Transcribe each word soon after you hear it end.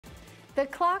The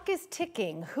clock is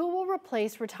ticking. Who will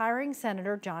replace retiring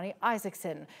Senator Johnny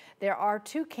Isakson? There are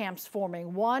two camps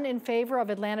forming, one in favor of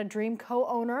Atlanta Dream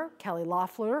co-owner Kelly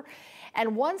Loeffler,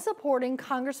 and one supporting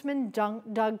Congressman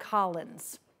Doug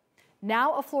Collins.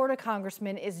 Now a Florida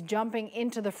congressman is jumping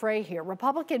into the fray here.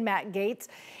 Republican Matt Gaetz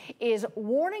is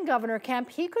warning Governor Kemp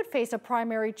he could face a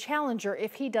primary challenger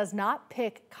if he does not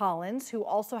pick Collins, who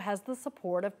also has the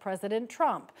support of President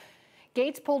Trump.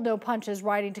 Gaetz pulled no punches,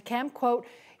 writing to Kemp, quote,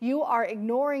 "You are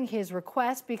ignoring his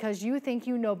request because you think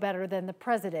you know better than the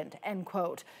president," end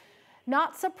quote.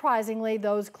 Not surprisingly,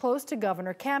 those close to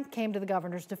Governor Kemp came to the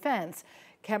governor's defense.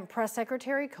 Kemp Press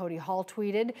Secretary Cody Hall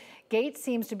tweeted, "Gaetz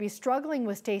seems to be struggling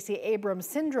with Stacey Abrams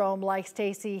syndrome. Like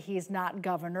Stacey, he's not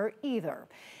governor either."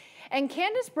 And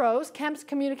Candace Brose, Kemp's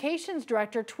communications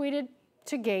director, tweeted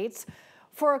to Gaetz,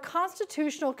 "For a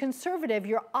constitutional conservative,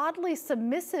 you're oddly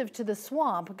submissive to the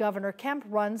swamp. Governor Kemp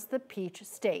runs the peach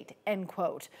state," end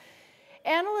quote.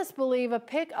 Analysts believe a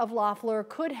pick of Loeffler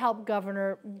could help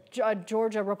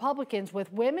Georgia Republicans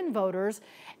with women voters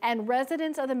and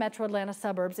residents of the metro Atlanta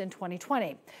suburbs in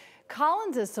 2020.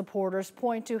 Collins' supporters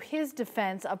point to his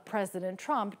defense of President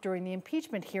Trump during the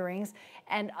impeachment hearings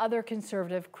and other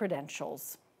conservative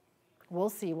credentials. We'll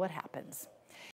see what happens.